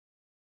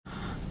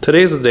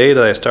Today's the day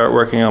that I start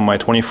working on my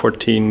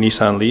 2014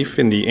 Nissan LEAF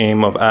in the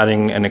aim of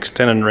adding an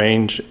extended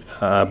range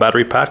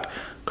battery pack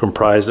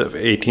comprised of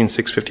 18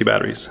 650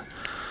 batteries.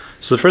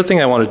 So the first thing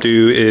I want to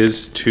do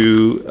is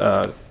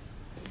to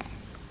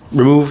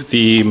remove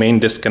the main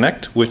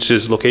disconnect, which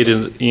is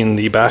located in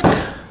the back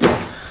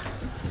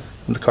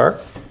of the car.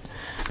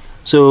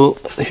 So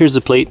here's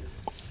the plate.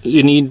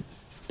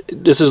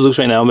 This is loose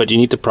right now, but you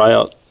need to pry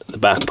out the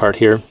back part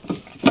here.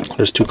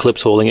 There's two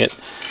clips holding it,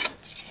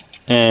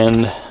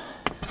 and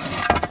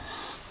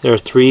there are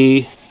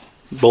 3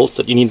 bolts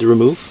that you need to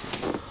remove.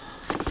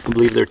 I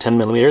believe they're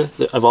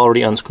 10mm. I've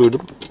already unscrewed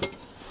them,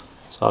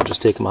 so I'll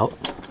just take them out.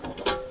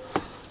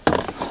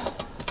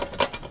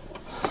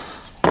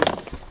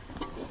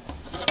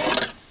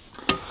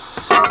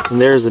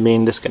 And there's the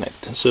main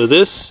disconnect. So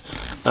this,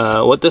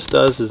 what this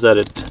does is that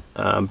it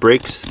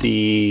breaks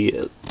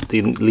the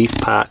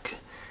LEAF pack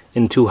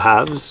in 2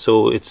 halves.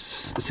 So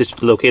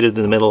it's located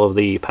in the middle of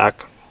the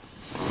pack,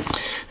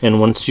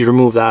 and once you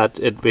remove that,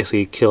 it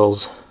basically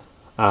kills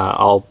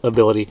all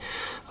ability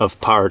of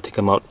power to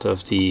come out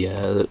of the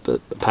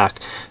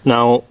pack.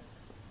 Now,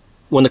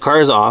 when the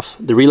car is off,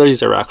 the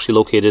relays are actually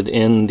located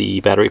in the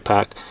battery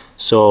pack,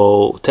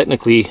 so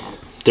technically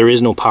there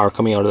is no power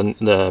coming out of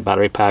the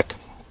battery pack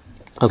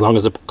as long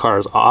as the car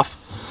is off,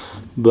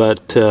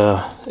 but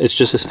it's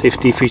just a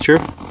safety feature.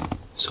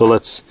 So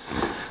let's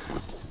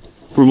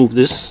remove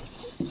this.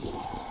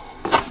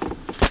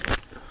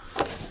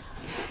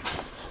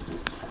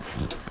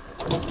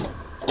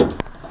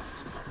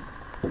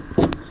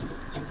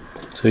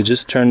 So you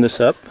just turn this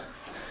up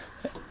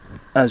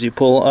as you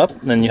pull up,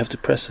 and then you have to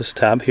press this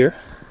tab here.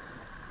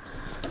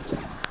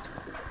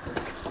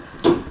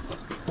 And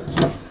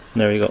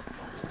there you go.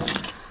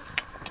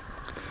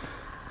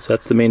 So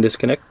that's the main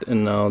disconnect,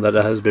 and now that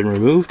it has been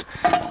removed,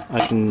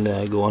 I can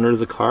go under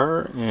the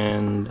car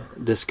and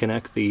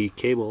disconnect the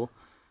cable.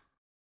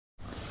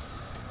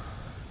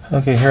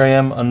 Okay, here I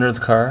am under the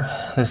car.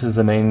 This is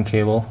the main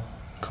cable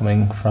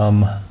coming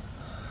from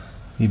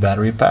the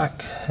battery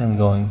pack and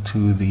going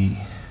to the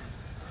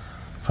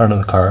front of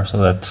the car, so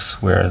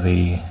that's where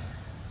the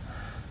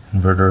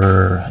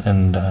inverter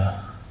and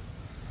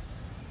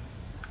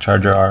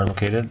charger are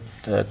located.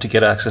 To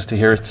get access to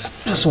here, it's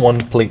just one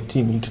plate.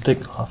 You need to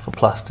take off a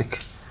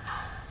plastic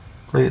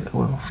plate. I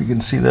don't know if you can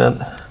see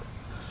that.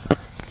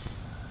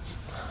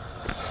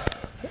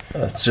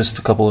 It's just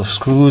a couple of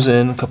screws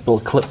and a couple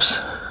of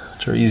clips,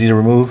 which are easy to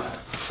remove.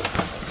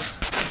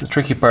 The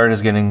tricky part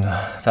is getting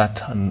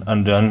that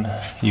undone.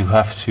 You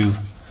have to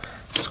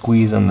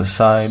squeeze on the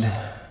side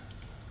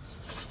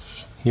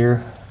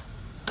here,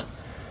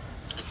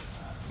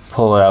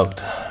 pull it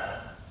out,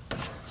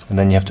 and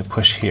then you have to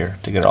push here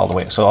to get it all the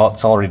way. So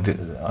it's already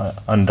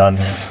undone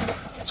here,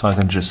 so I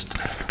can just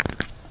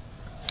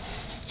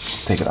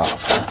take it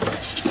off.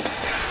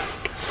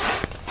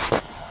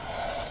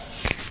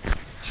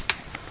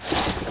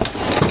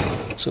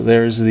 So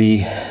there's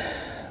the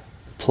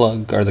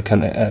plug, or the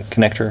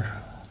connector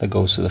that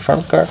goes to the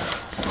front of the car,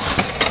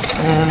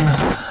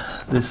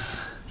 and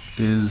this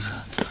is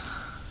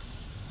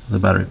the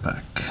battery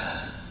pack.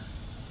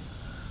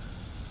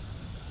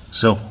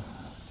 So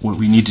what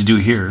we need to do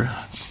here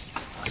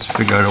is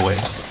figure out a way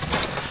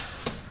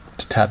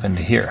to tap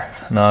into here.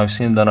 Now, I've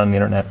seen that on the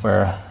internet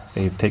where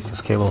they take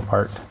this cable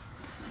apart,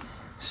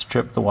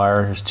 strip the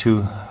wire. There's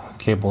 2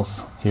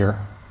 cables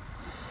here,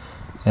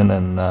 and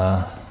then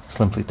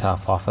simply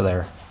tap off of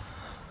there.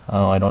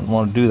 I don't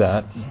want to do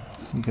that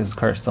because the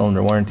car is still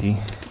under warranty,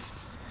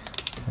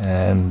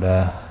 and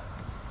I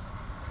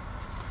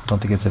don't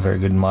think it's a very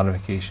good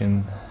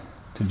modification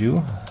to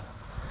do.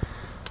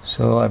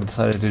 So I've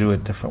decided to do it a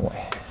different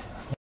way.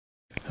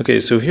 Okay,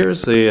 so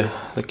here's the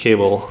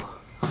cable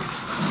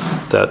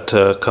that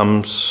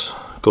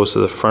goes to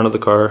the front of the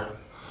car,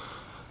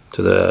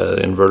 to the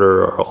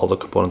inverter, or all the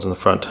components in the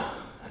front,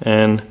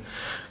 and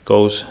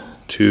goes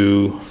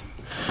to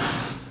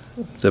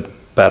the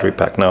battery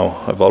pack.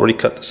 Now, I've already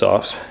cut this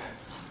off.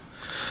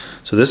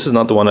 So this is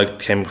not the one that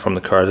came from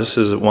the car. This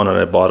is one that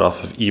I bought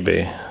off of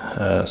eBay.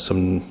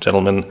 Some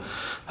gentleman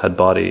had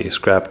bought a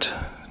scrapped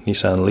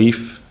Nissan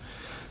LEAF,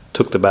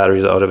 took the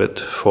batteries out of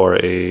it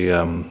for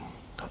a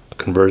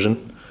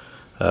conversion.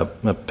 A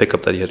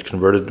pickup that he had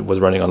converted was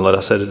running on lead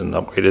acid and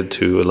upgraded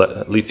to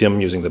lithium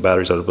using the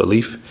batteries out of a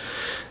LEAF. And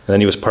then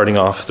he was parting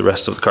off the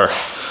rest of the car.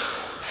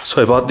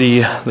 So I bought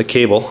the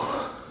cable,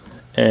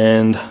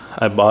 and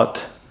I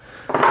bought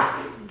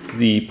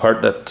the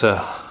part that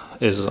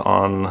is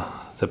on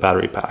the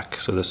battery pack.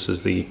 So this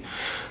is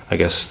I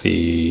guess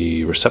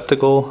the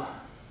receptacle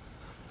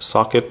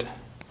socket,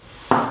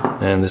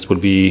 and this would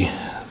be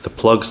the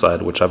plug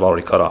side, which I've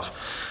already cut off.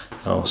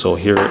 So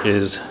here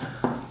is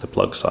the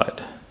plug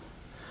side.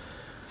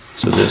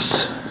 So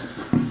this,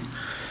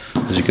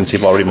 as you can see,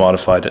 I've already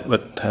modified it,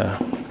 but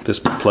this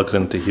plugs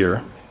into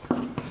here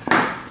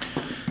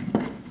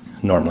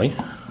normally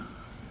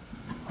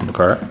on the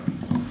car.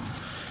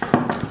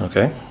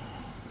 Okay,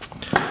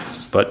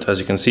 but as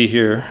you can see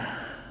here,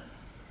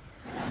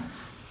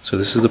 so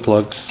this is the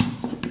plug,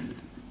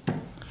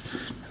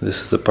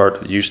 This is the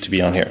part that used to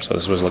be on here. So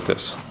this was like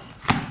this.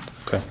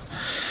 Okay.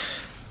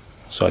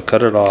 So I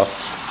cut it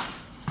off.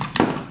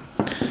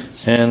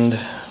 And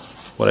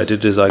what I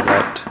did is I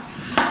got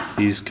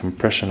these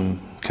compression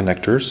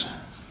connectors.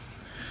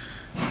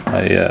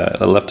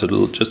 I left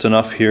it just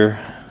enough here,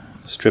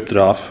 stripped it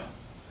off,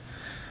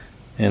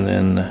 and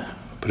then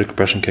put a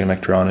compression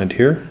connector on it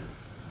here.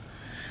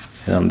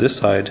 And on this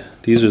side,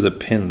 these are the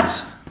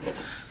pins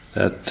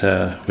that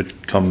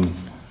would come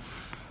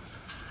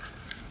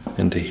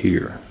into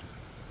here.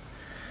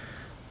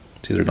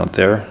 See, they're not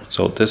there,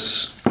 so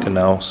this can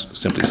now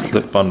simply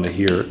slip onto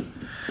here.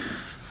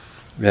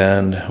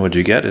 And what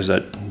you get is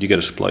that you get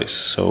a splice.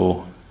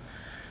 So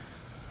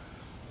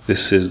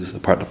this is the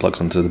part that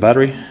plugs into the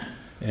battery,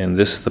 and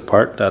this is the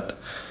part that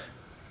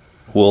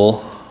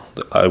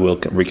I will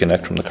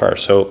reconnect from the car.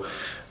 So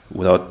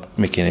without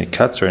making any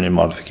cuts or any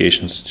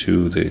modifications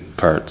to the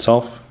car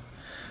itself,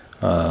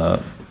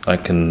 I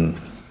can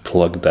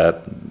plug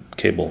that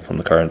cable from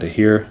the car into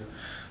here,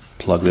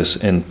 plug this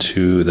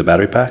into the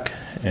battery pack,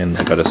 and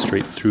I got a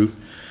straight through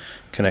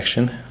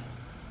connection.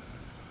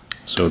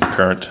 So the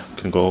current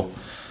can go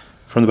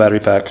from the battery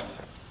pack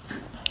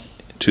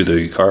to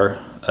the car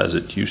as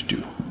it used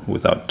to,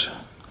 without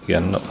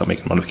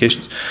making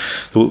modifications.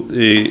 So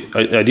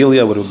ideally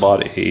I would have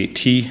bought a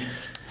T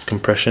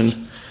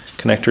compression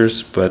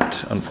connectors,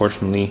 but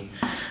unfortunately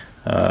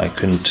I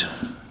couldn't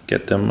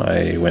get them.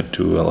 I went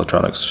to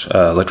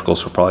electrical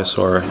supply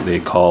store. They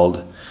called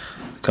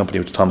the company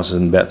with Thomas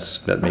and Betts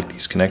that make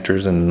these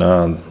connectors, and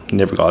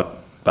never got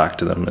back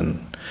to them, and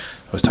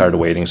I was tired of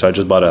waiting. So I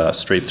just bought a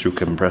straight through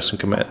compression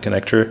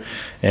connector,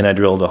 and I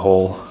drilled a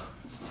hole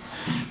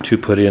to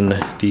put in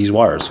these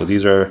wires. So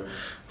these are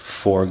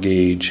 4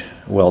 gauge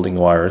welding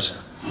wires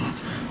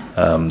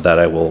that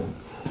I will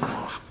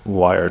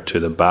wire to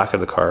the back of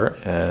the car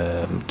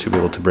to be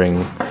able to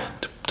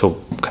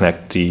to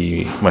connect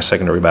my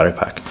secondary battery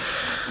pack.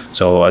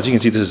 So as you can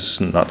see, this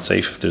is not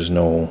safe. There's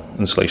no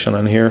insulation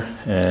on here,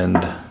 and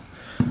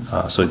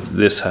so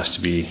this has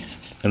to be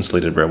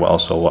insulated very well.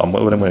 So what I'm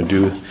going to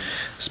do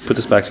is put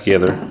this back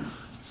together,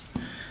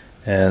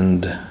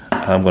 and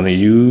I'm going to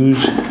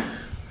use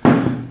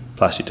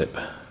plastic tip.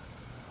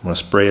 I'm going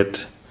to spray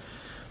it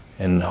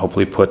and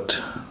hopefully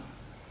put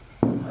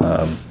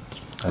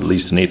at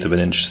least 1/8 of an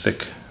inch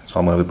thick. So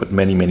I'm going to put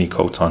many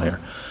coats on here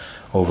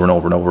over and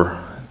over and over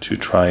to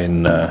try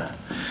and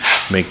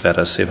make that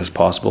as safe as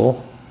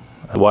possible.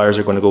 The wires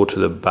are going to go to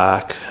the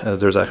back.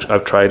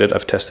 I've tried it,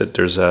 I've tested.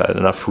 There's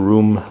enough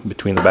room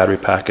between the battery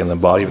pack and the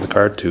body of the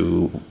car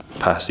to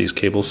pass these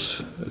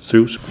cables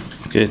through.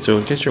 Okay, so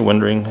in case you're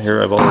wondering,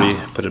 here I've already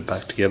put it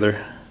back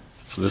together.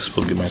 So this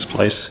will be my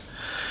splice.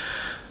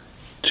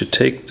 To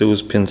take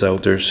those pins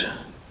out, there's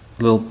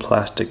little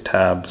plastic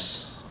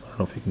tabs. I don't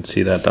know if you can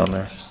see that down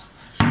there.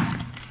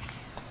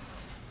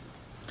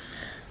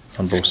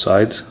 On both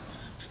sides.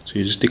 So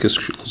you just take a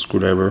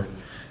screwdriver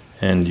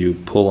and you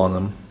pull on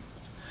them,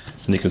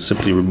 and you can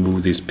simply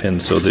remove these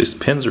pins. So these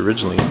pins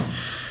originally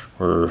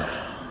were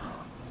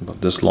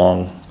about this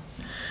long,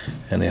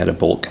 and they had a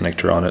bolt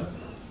connector on it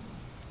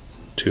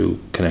to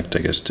connect, I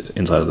guess, to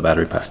inside of the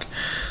battery pack.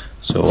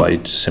 So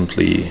I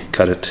simply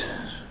cut it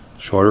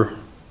shorter.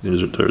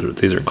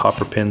 These are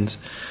copper pins,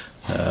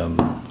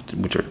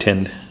 which are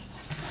tinned,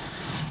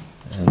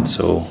 and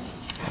so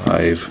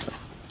you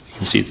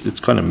can see it's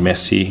kind of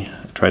messy.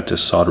 I tried to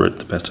solder it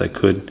the best I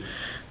could,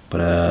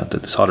 but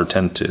the solder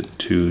tended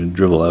to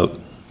dribble out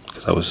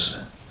because I was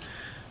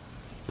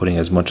putting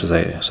as much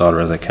solder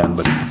as I can,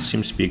 but it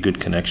seems to be a good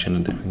connection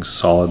and everything's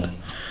solid.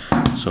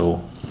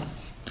 So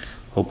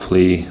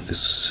hopefully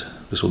this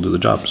will do the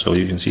job. So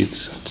you can see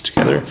it's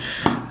together,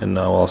 and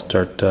now I'll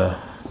start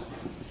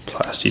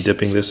plastic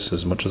dipping this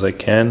as much as I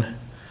can,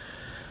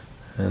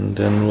 and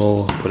then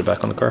we'll put it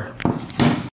back on the car.